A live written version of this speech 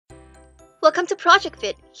Welcome to Project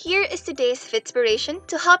Fit. Here is today's Fitspiration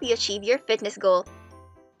to help you achieve your fitness goal.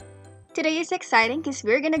 Today is exciting because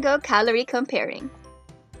we're gonna go calorie comparing.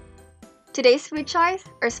 Today's food choice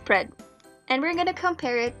are spread, and we're gonna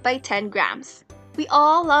compare it by 10 grams. We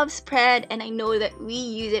all love spread, and I know that we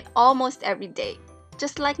use it almost every day.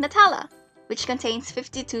 Just like Nutella, which contains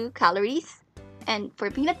 52 calories, and for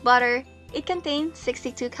peanut butter, it contains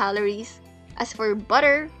 62 calories. As for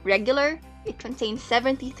butter, regular, it contains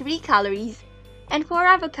 73 calories, and for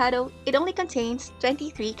avocado, it only contains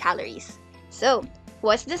 23 calories. So,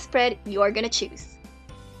 what's the spread you're gonna choose?